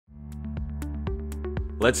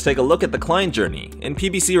Let's take a look at the client journey in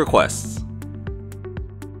PBC Requests.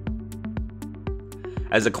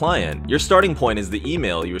 As a client, your starting point is the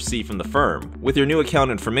email you receive from the firm with your new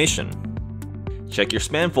account information. Check your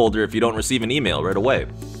spam folder if you don't receive an email right away.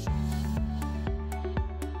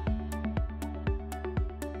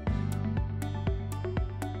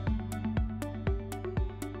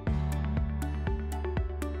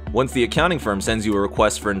 Once the accounting firm sends you a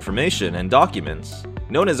request for information and documents,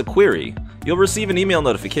 known as a query, you'll receive an email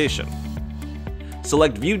notification.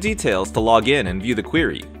 Select View Details to log in and view the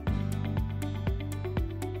query.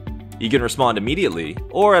 You can respond immediately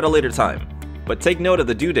or at a later time, but take note of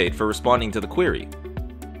the due date for responding to the query.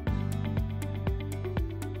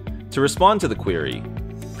 To respond to the query,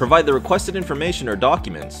 provide the requested information or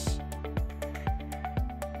documents,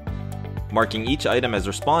 marking each item as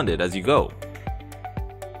responded as you go.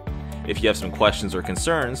 If you have some questions or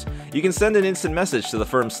concerns, you can send an instant message to the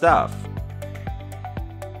firm's staff.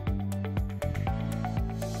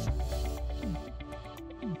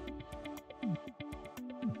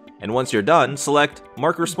 And once you're done, select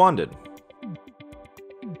Mark Responded.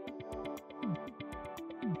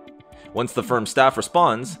 Once the firm staff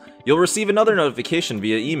responds, you'll receive another notification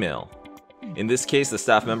via email. In this case, the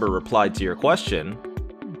staff member replied to your question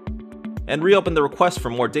and reopened the request for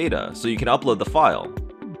more data so you can upload the file.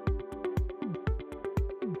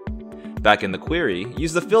 Back in the query,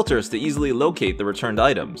 use the filters to easily locate the returned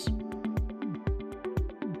items.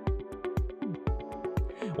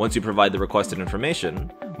 Once you provide the requested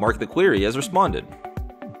information, mark the query as responded.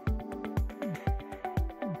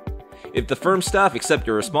 If the firm staff accept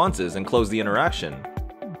your responses and close the interaction,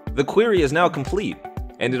 the query is now complete,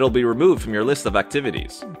 and it'll be removed from your list of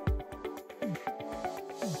activities.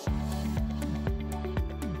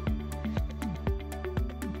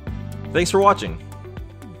 Thanks for watching.